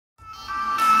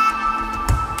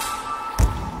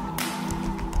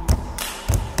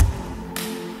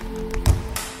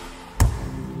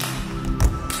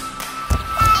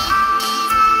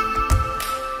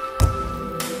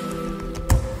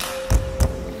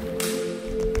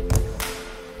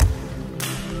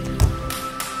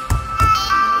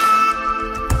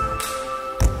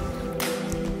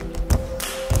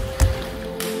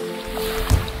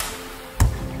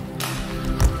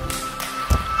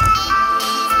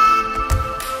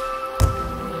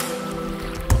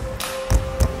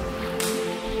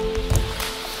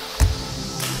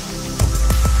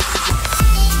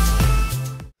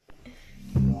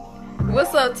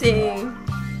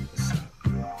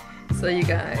So you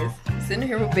guys, sitting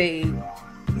here with Babe.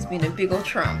 He's being a big old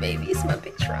Tron baby. He's my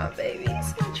big Tron baby.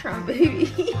 He's my Tron baby.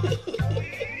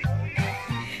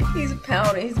 He's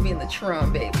pouting. He's being the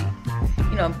Tron baby.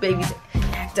 You know, babies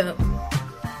act up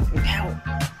and pout.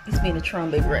 He's being a Tron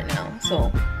baby right now.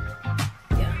 So,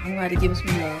 yeah, I'm going to give him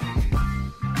some love.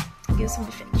 Give him some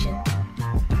affection.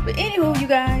 But anywho, you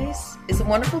guys, it's a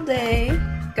wonderful day.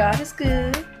 God is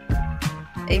good.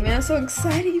 Amen. I'm so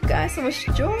excited, you guys. So much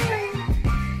joy.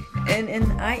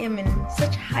 And I am in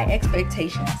such high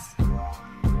expectations.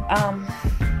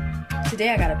 Today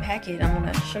I got a packet I'm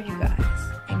gonna show you guys.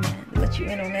 Amen. Let you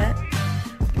in on that.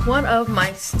 One of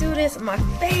my students, my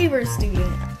favorite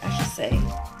student, I should say.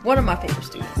 One of my favorite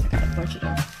students. I got a bunch of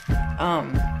them.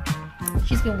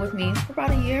 She's been with me for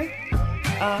about a year.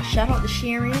 Shout out to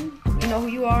Sharon. You know who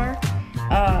you are.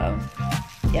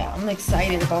 Yeah, I'm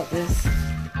excited about this.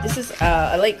 This is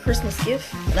a late Christmas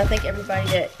gift, and I thank everybody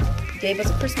that gave us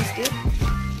a Christmas gift.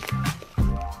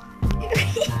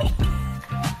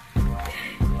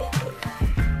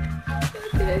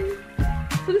 Okay.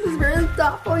 So this is really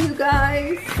thoughtful, you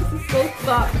guys. This is so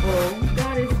thoughtful.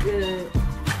 God is good.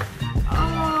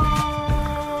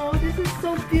 Oh, this is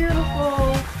so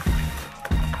beautiful.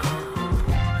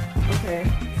 Okay.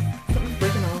 Something's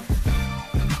breaking off.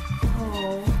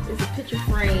 Oh, it's a picture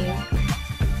frame.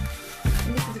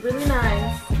 And this is really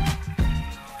nice.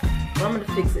 I'm gonna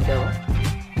fix it though.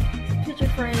 It's a picture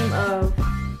frame of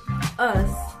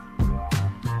us.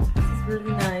 This is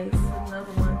really nice.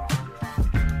 Another one.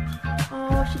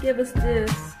 Oh, she gave us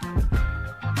this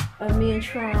of me and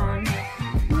Tron.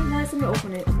 Isn't it nice? Let me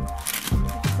open it.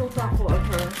 I'm so thoughtful of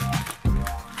her.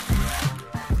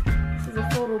 This is a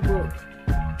photo book.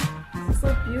 This is so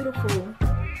beautiful.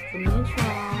 For me and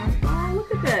Tron. Oh,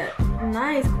 look at that.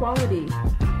 Nice quality.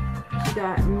 She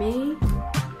got me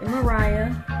and Mariah.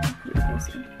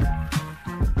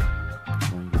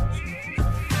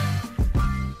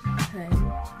 Okay.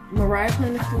 Mariah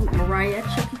playing the flute. Mariah at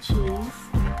Chuck E. Cheese.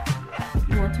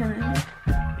 You want to turn it in? I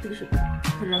think you should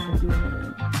put it up and do another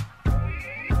one.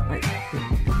 Like,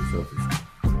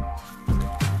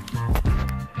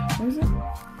 what is it?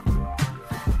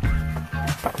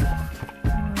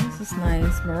 Oh, this is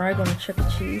nice. Mariah going to Chuck E.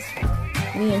 Cheese.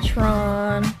 Me and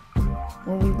Tron,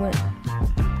 when we went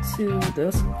to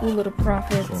the School of the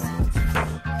Prophets.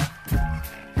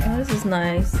 Oh, this is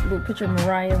nice. A little picture of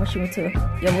Mariah when she went to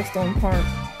Yellowstone Park.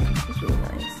 It's really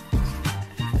nice.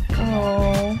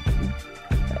 Oh,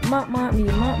 Mop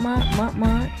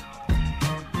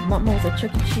was at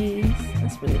Chuck E. Cheese.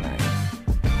 That's really nice.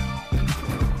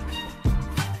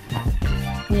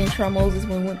 Me and Tron Moses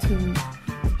when we went to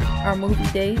our movie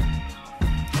date.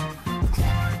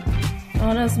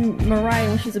 Oh, that's Mariah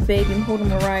when she's a baby. I'm holding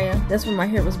Mariah. That's when my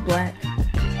hair was black.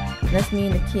 And that's me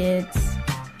and the kids.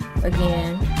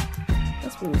 Again.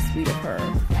 That's really sweet of her.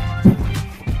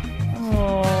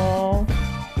 Oh.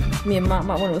 Me and Mop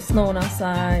when it was snowing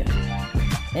outside.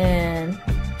 And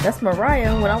that's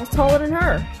Mariah when I was taller than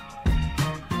her.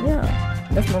 Yeah.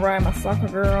 That's Mariah, my soccer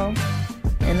girl.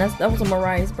 And that was on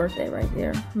Mariah's birthday right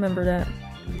there. Remember that.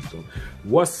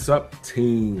 What's up,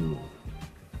 team?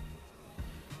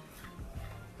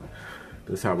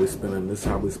 This how we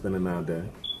spending our day.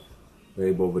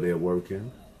 Babe over there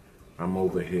working. I'm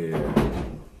over here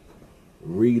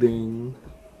reading,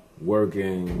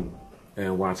 working,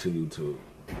 and watching YouTube.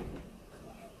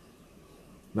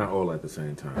 Not all at the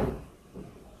same time.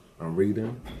 I'm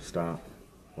reading, stop.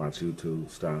 Watch YouTube,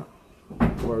 stop.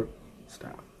 Work,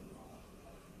 stop.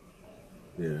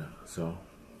 Yeah, so.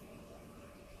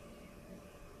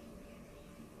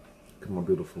 Come on,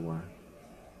 beautiful wife.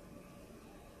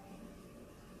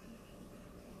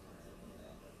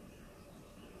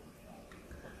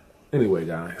 Anyway,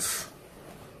 guys,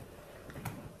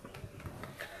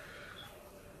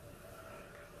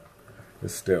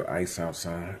 it's still ice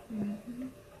outside. Mm-hmm.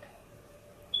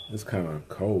 It's kind of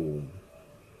cold.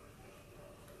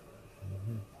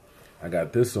 Mm-hmm. I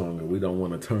got this on, and we don't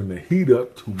want to turn the heat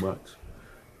up too much.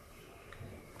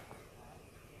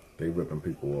 They ripping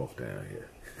people off down here.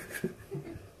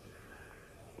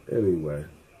 Anyway,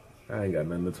 I ain't got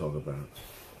nothing to talk about.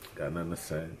 Got nothing to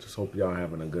say. Just hope y'all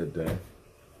having a good day.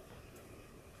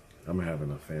 I'm having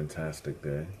a fantastic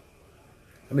day.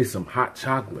 I need some hot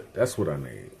chocolate. That's what I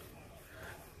need.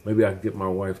 Maybe I can get my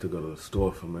wife to go to the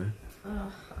store for me.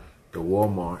 The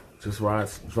Walmart. Just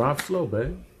drive slow,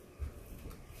 babe.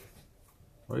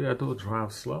 All you gotta do is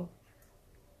drive slow.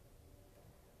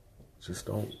 Just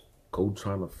don't go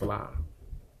trying to fly.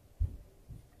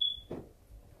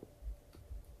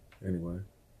 Anyway,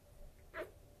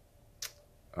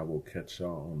 I will catch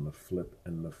y'all on the flip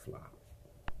and the flop.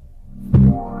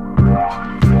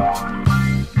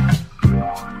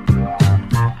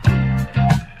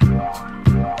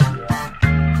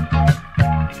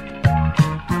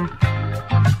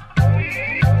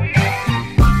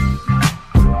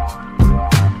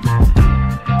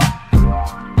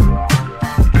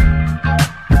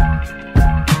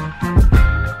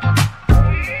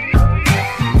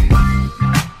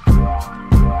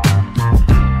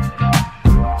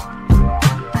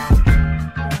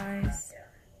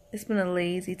 It's been a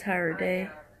lazy, tired day.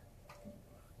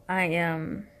 I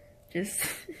am just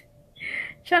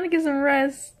trying to get some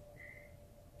rest.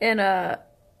 And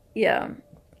yeah,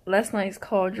 last night's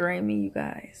call drained me, you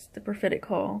guys. The prophetic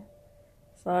call.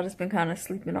 So I've just been kind of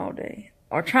sleeping all day.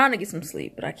 Or trying to get some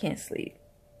sleep, but I can't sleep.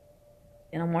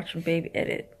 And I'm watching Baby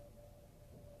edit.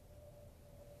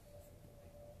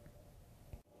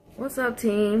 What's up,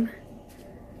 team?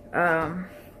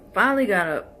 Finally got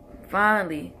up.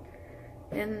 Finally.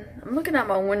 And I'm looking out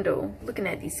my window, looking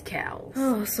at these cows.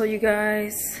 Oh, so you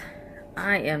guys,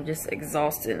 I am just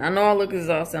exhausted. I know I look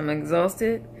exhausted. I'm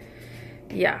exhausted.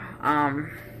 Yeah, I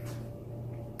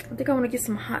think I want to get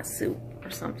some hot soup or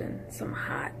something. Some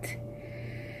hot.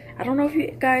 I don't know if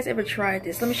you guys ever tried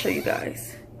this. Let me show you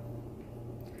guys.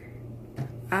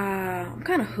 I'm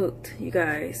kind of hooked, you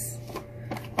guys.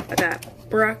 I got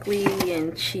broccoli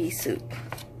and cheese soup.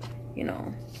 You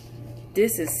know,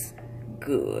 this is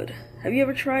good. Have you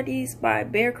ever tried these by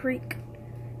Bear Creek?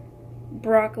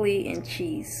 Broccoli and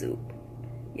cheese soup.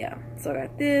 Yeah, so I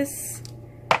got this.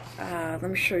 Let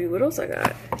me show you what else I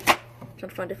got. I'm trying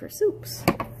to find different soups.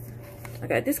 I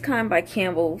got this kind by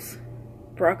Campbell's.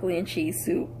 Broccoli and cheese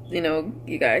soup. You know,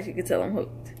 you guys, you can tell I'm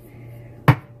hooked.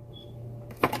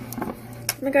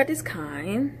 And I got this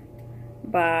kind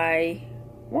by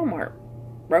Walmart.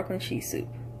 Broccoli and cheese soup.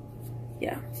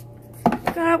 Yeah.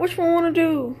 God, which one I want to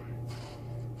do?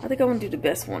 I think I want to do the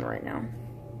best one right now.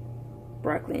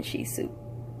 Broccoli and cheese soup.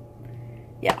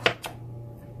 Yeah.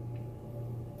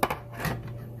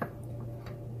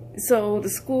 So the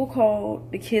school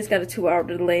called. The kids got a 2-hour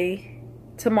delay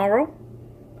tomorrow.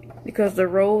 Because the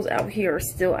roads out here are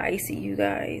still icy, you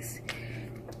guys.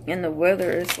 And the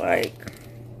weather is like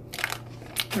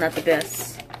not the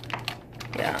best.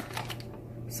 Yeah.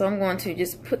 So I'm going to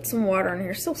just put some water in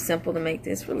here. So simple to make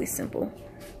this. Really simple.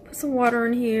 Put some water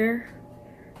in here.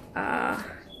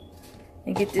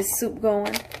 And get this soup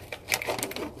going.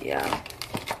 Yeah.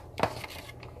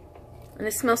 And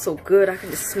it smells so good. I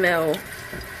can smell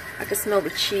the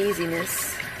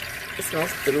cheesiness. It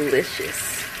smells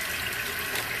delicious.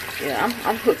 Yeah,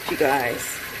 I'm hooked, you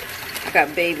guys. I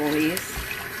got Babe on these.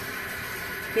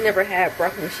 He never had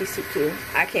broccoli and cheese soup too.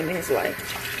 I came in his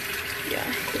life. Yeah.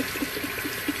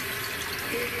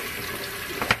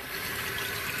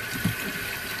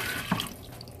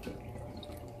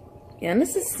 Yeah, and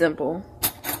this is simple.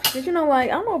 Did you know,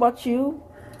 like, I don't know about you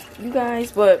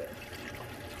guys, but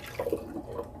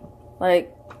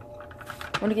like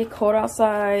when it get cold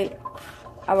outside,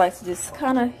 I like to just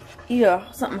kind of eat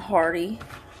something hearty,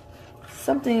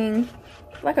 something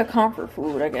like a comfort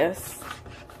food, I guess.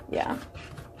 Yeah.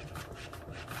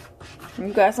 And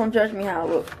you guys don't judge me how I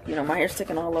look. You know, my hair's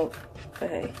sticking all up. But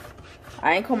hey,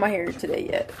 I ain't combed my hair today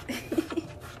yet.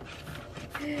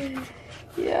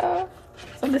 Yeah.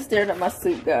 So I'm just staring at my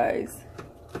soup, guys.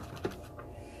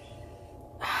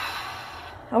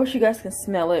 I wish you guys can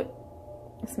smell it.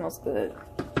 It smells good.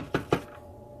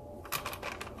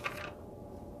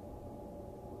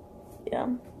 Yeah.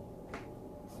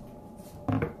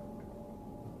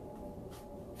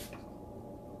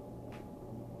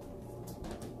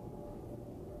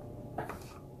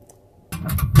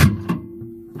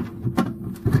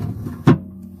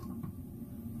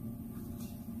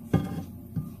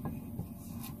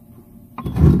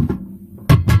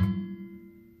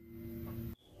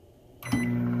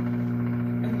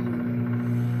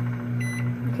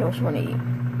 What you want to eat?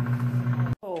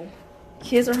 Oh,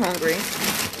 kids are hungry.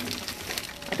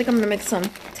 I think I'm gonna make some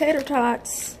tater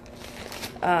tots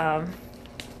and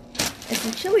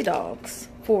some chili dogs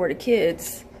for the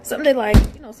kids. Something they like,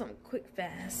 you know, something quick,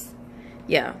 fast.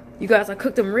 Yeah, you guys, I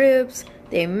cooked them ribs.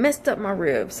 They messed up my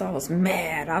ribs, so I was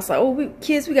mad. I was like, oh,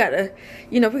 kids, we gotta,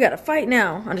 you know, we gotta fight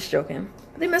now. I'm just joking.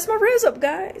 But they messed my ribs up,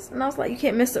 guys. And I was like, you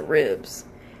can't mess up ribs.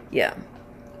 Yeah.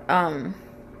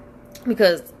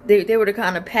 Because they were the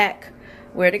kind of pack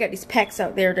where they got these packs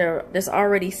out there that's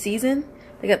already seasoned.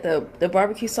 They got the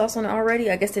barbecue sauce on it already.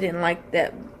 I guess they didn't like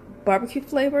that barbecue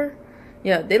flavor.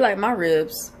 Yeah, they like my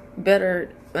ribs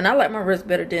better. And I like my ribs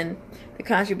better than the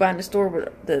kinds you buy in the store with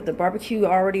the barbecue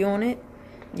already on it.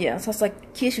 Yeah, so it's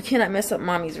like, kids, you cannot mess up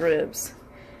mommy's ribs.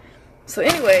 So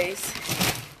anyways,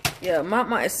 yeah,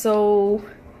 Mama is so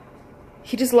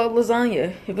he just loved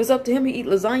lasagna. If it was up to him, he'd eat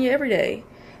lasagna every day.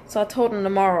 So I told him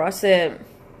tomorrow, I said,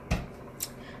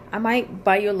 I might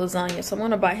buy you a lasagna. So I'm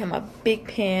going to buy him a big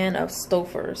pan of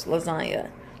Stouffer's lasagna.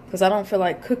 Because I don't feel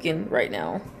like cooking right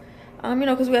now. You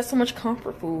know, because we have so much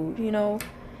comfort food, you know.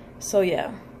 So,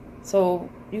 yeah. So,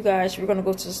 you guys, we're going to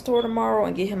go to the store tomorrow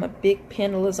and get him a big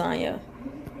pan of lasagna.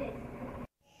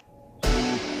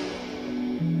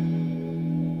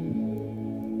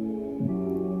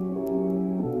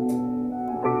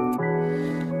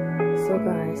 So,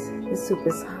 guys, this soup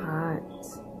is hot.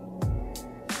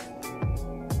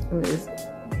 And it's,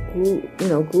 you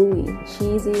know, gooey,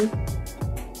 cheesy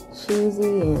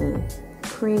and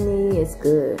creamy. It's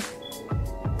good.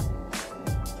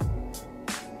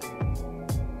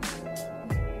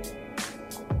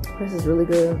 This is really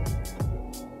good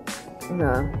on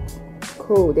a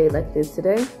cold day like this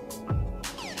today.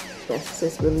 Yes,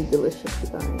 it's really delicious, you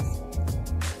guys.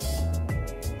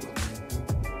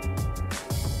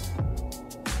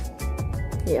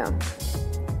 Yeah,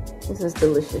 this is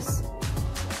delicious.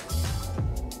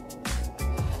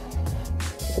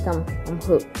 I think I'm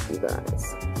hooked, you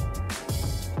guys.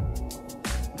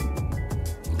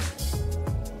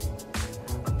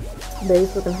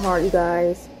 Dave's working hard, you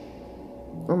guys,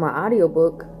 on my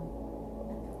audiobook,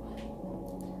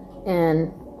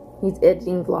 and he's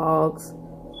editing vlogs,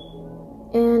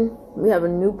 and we have a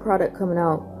new product coming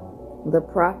out, The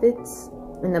Prophets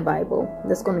in the Bible.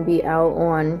 That's going to be out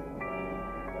on,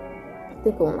 I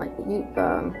think on like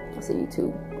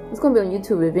YouTube. It's going to be on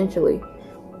YouTube eventually,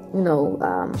 you know.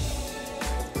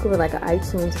 It's going to be like an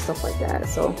iTunes and stuff like that.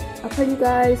 So I pray you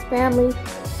guys, family,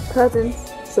 cousins,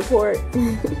 support.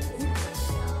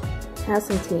 Have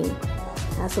some tea.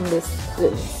 Have some of this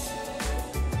goodness.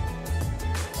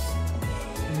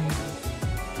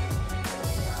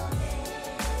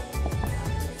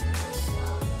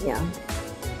 Yeah.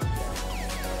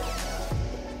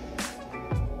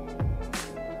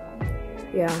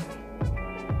 Yeah.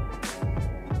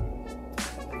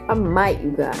 I might,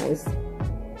 you guys.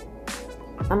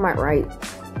 I might write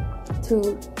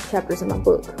 2 chapters in my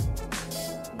book.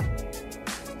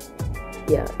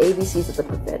 Yeah, ABCs of the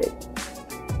prophetic.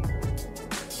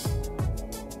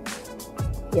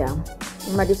 Yeah,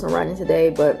 I might do some writing today,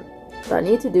 but what I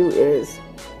need to do is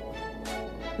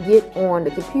get on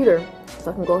the computer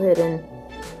so I can go ahead and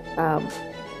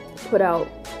put out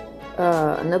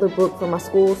another book for my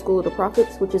school of the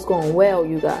Prophets, which is going well,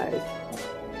 you guys.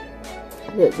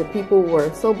 The people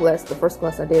were so blessed the first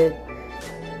class I did.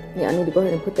 Yeah, I need to go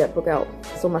ahead and put that book out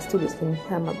so my students can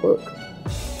have my book.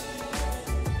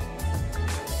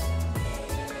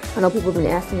 I know people have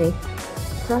been asking me,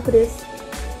 Prophetess,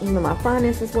 you know, my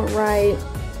finances weren't right,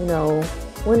 you know,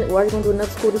 are you going to do another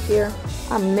school this year?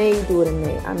 I may do it in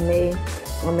May. I may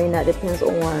or may not, depends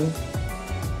on,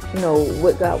 you know,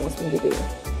 what God wants me to do.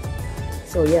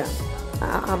 So yeah,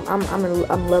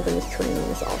 I'm loving this training.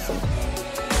 It's awesome.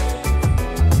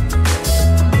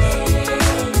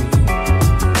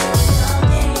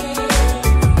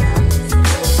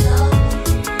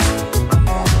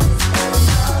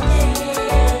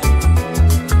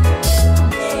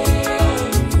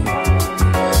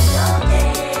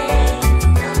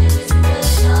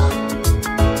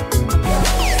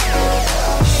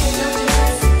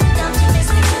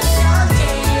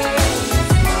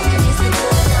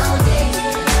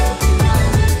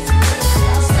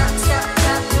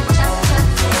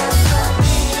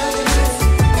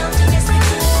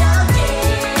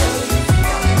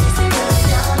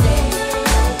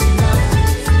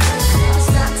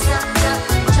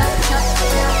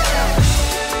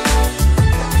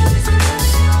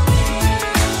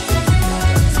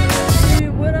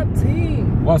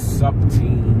 What's up,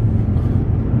 team?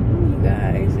 You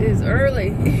guys, it's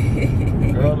early.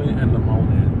 Early in the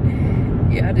morning.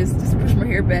 Yeah, I just pushed my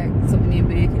hair back so me and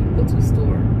Big can go to the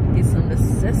store and get some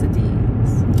necessities.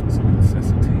 Some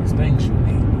necessities, things you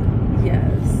need.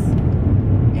 Yes.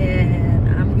 And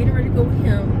I'm getting ready to go with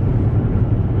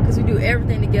him because we do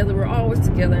everything together. We're always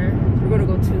together. We're going to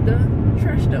go to the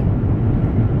trash dump.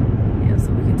 Yeah,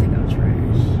 so we can take out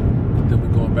trash. Then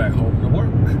we're going back home to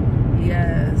work.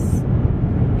 Yes.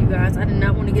 You guys, I did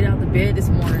not want to get out of bed this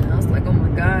morning. I was like, oh my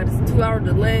God, it's a 2-hour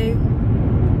delay.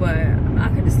 But I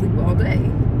could just sleep all day.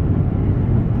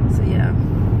 So yeah.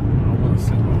 I want to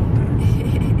sleep all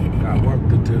day. Got work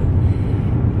to do.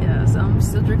 Yeah, so I'm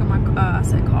still drinking my, I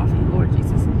said coffee, Lord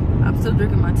Jesus. I'm still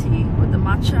drinking my tea with the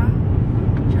matcha.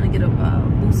 Trying to get a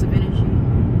boost of energy.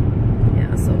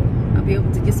 Yeah, so I'll be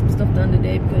able to get some stuff done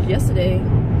today because yesterday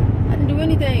I didn't do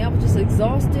anything. I was just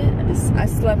exhausted. I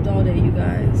slept all day, you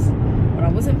guys. But I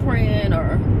wasn't praying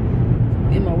or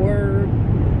in my word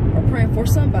or praying for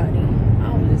somebody.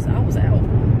 goodness, I was out.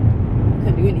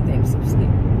 Couldn't do anything, so sleep.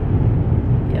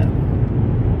 Yeah.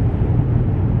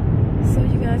 So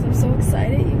you guys, I'm so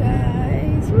excited, you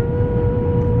guys.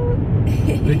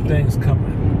 Big things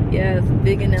coming. Yes,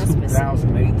 big announcements.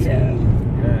 2018. Yeah.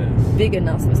 Yes. Big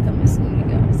announcements coming soon, you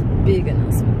guys. Big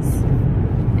announcements.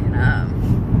 And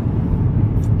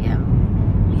yeah.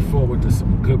 Look forward to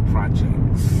some good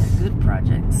projects. Yeah, good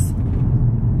projects.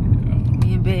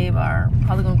 Me and Babe are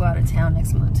probably gonna go out of town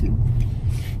next month too.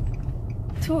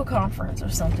 To a conference or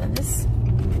something. Just,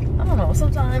 I don't know,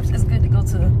 sometimes it's good to go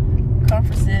to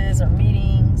conferences or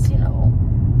meetings, you know,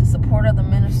 to support other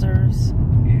ministers.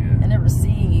 Yeah. And then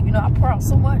receive. You know, I pour out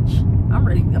so much. I'm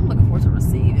looking forward to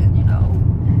receiving, you know.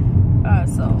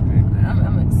 So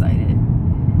I'm excited.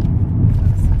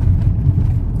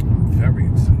 I'm very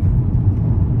excited.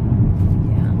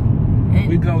 Yeah. And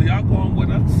we go, y'all going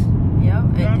with us?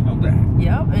 Yep. Y'all know that.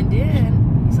 Yep. And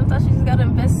then sometimes you just gotta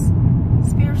invest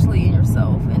spiritually in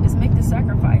yourself and just make the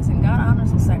sacrifice, and God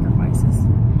honors those sacrifices.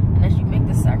 And as you make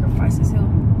the sacrifices, He'll,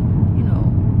 you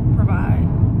know, provide.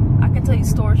 I can tell you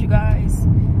stories, you guys,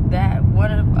 that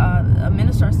one of a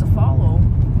minister I used to follow,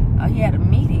 he had a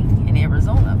meeting in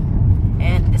Arizona,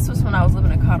 and this was when I was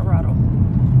living in Colorado.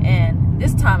 And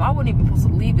this time I wasn't even supposed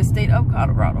to leave the state of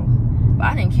Colorado, but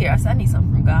I didn't care. I said, I need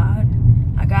something from God.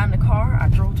 I got in the car, I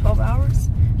drove 12 hours,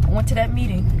 I went to that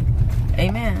meeting.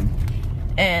 Amen.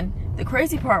 And the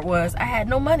crazy part was I had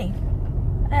no money.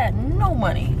 I had no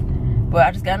money, but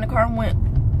I just got in the car and went.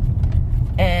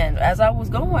 And as I was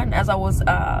going, as I was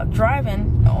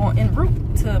driving en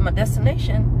route to my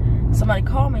destination, somebody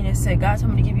called me and they said, God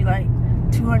told me to give you like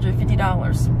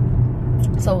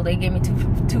 $250. So they gave me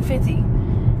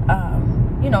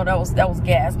 $250. You know, that was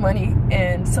gas money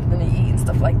and something to eat and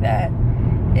stuff like that.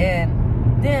 And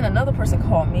then another person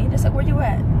called me. They said, where you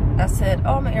at? I said,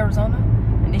 oh, I'm in Arizona.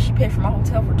 And then she paid for my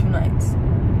hotel for 2 nights.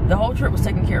 The whole trip was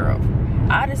taken care of.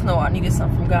 I just know I needed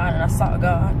something from God, and I sought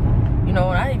God. You know,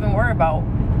 and I didn't even worry about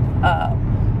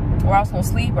where I was gonna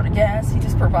sleep or the gas. He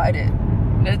just provided.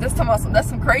 That's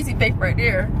some crazy faith right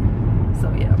there. So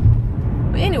yeah.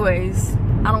 But anyways,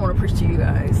 I don't want to preach to you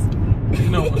guys. You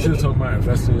know, when she was talking about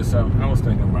investing in yourself, I was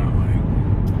thinking about like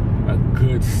a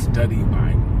good study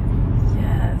Bible.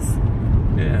 Yes.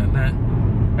 Yeah, not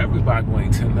every Bible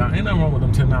ain't $10. Ain't nothing wrong with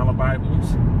them $10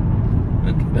 Bibles.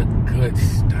 A good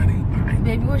study Bible.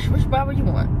 Baby, which Bible you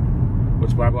want?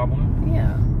 Which Bible I want?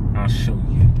 Yeah. I'll show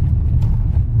you.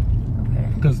 Okay.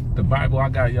 Because the Bible I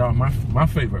got, y'all, my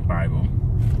favorite Bible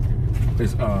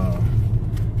is the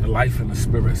Life in the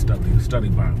Spirit study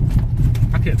Bible.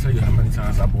 I can't tell you how many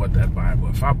times I bought that Bible.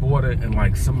 If I bought it and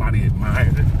like somebody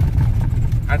admired it,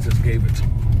 I just gave it to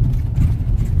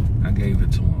them. I gave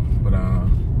it to them. But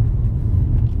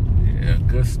yeah,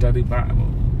 good study Bible.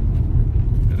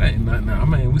 It ain't nothing. I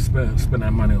mean, we spend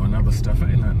that money on other stuff. It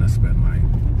ain't nothing to spend like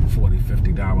 $40,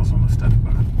 $50 on a study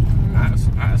Bible.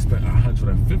 I spent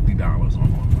 $150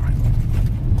 on one Bible.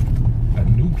 A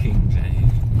New King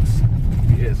James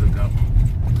years ago.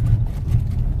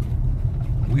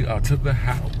 We are to the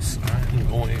house. I'm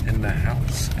going in the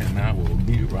house, and I will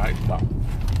be right back.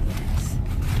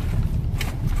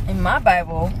 In my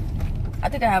Bible, I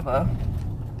think I have a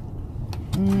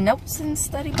Nelson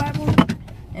Study Bible,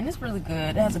 and it's really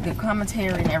good. It has a good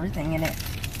commentary and everything in it,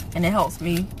 and it helps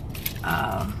me,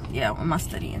 yeah, when I'm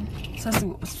studying. So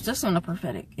just on the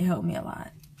prophetic, it helped me a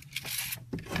lot.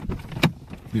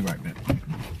 Be right back. All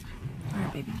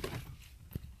right, baby.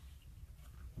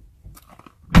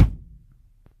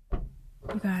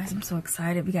 You guys, I'm so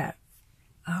excited. We got,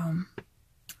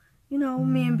 you know,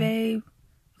 me and Babe,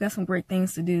 we got some great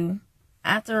things to do.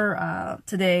 After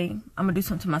today, I'm gonna do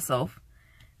something to myself.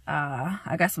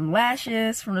 I got some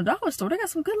lashes from the dollar store. They got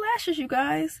some good lashes, you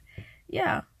guys.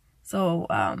 Yeah. So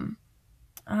I'm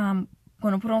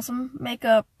gonna put on some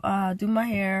makeup, do my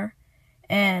hair,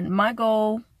 and my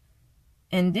goal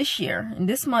in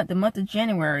this month, the month of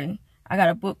January, I got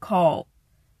a book called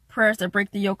Prayers That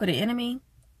Break the Yoke of the Enemy.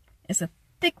 It's a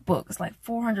thick book. It's like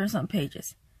 400 and something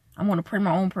pages. I'm gonna pray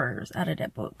my own prayers out of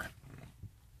that book.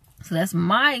 So that's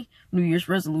my New Year's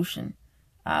resolution.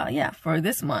 Yeah, for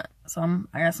this month. So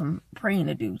I got some praying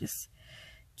to do. Just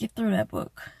get through that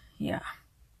book. Yeah.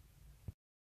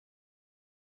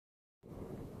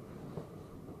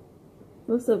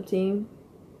 What's up, team?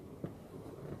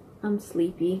 I'm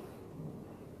sleepy.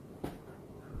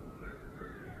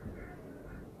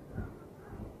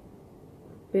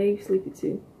 Babe, sleepy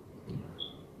too.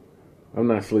 I'm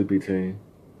not sleepy, team.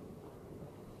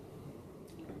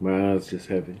 My eyes just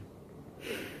heavy.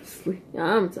 Sleep.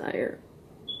 I'm tired.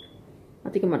 I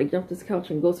think I'm about to jump this couch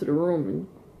and go to the room and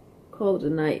call it a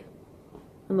night.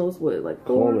 I know it's what, like 4?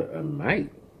 Call it a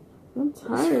night? I'm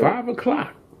tired. It's 5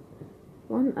 o'clock.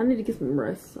 Well, I need to get some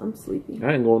rest. I'm sleepy.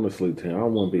 I ain't going to sleep till I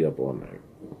don't want to be up all night.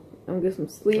 I'm gonna get some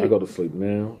sleep. I go to sleep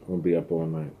now. I'm gonna be up all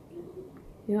night.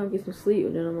 Yeah, I'll get some sleep,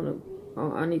 and then I'm gonna.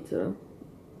 Oh, I need to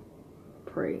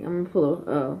pray. I'm gonna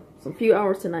pull some few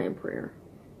hours tonight in prayer.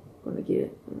 I'm gonna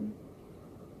get.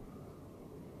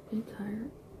 I'm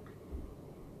tired.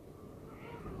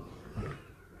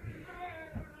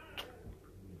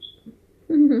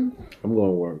 I'm going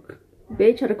to work.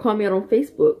 They tried to call me out on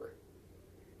Facebook.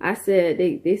 I said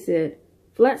they said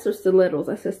flats or stilettos.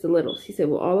 I said stilettos. He said,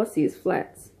 well, all I see is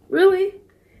flats. Really?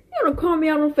 You want to call me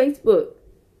out on Facebook?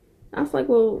 I was like,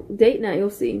 well, date night, you'll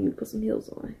see me put some heels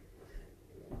on.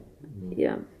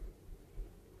 Yeah.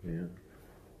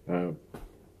 Yeah.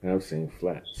 I've seen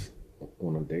flats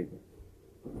on a date.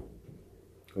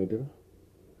 Oh, did I?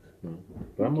 No.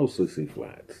 But I mostly see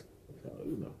flats. So,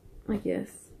 you know. I guess.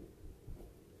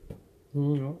 You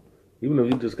know, even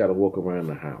if you just got to walk around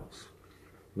the house,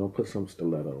 you know, put some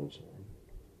stilettos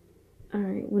on. All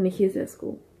right, when the kids at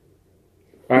school.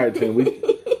 All right, team.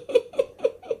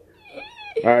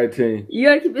 All right, team. You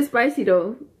gotta keep it spicy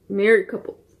though. Married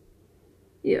couples.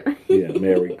 Yeah. Yeah,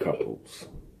 married couples.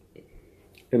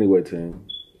 Anyway, team.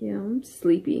 Yeah, I'm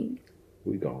sleepy.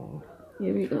 We gone.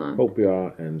 Yeah, we gone. Hope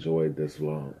y'all enjoyed this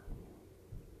vlog.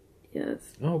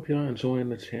 Yes. I hope y'all enjoying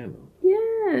the channel.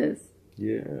 Yes.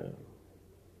 Yeah.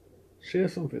 Share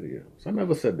some videos. I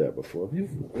never said that before.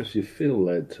 If you feel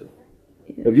led to.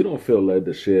 Yeah. If you don't feel led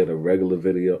to share the regular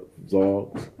video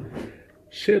vlogs,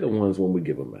 share the ones when we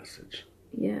give a message.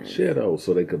 Yeah. Share those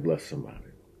so they could bless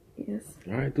somebody. Yes.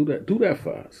 All right, do that. Do that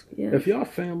for us. Yes. If y'all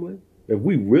family, if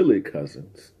we really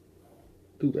cousins,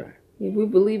 do that. If we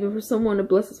believe in for someone to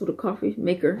bless us with a coffee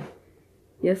maker.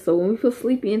 Yes, so when we feel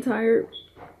sleepy and tired,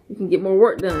 we can get more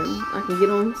work done. I can get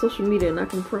on social media and I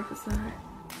can prophesy.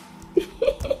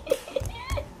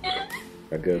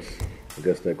 I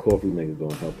guess that coffee maker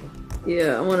gonna help him.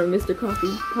 Yeah, I want a Mr.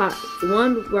 Coffee pot. The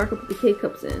one where I can put the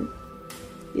K-cups in.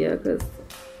 Yeah, because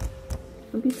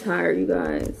I'll be tired, you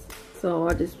guys. So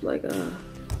I just like, I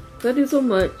do so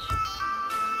much.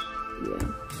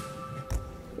 Yeah.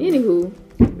 Anywho.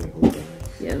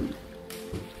 Yeah.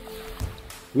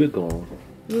 We're gone.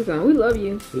 We're gone. We love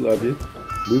you. We love you.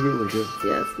 We really do.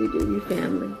 Yes, we do. You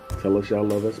family. Tell us y'all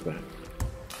love us back.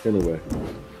 Anyway.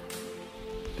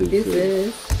 This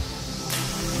is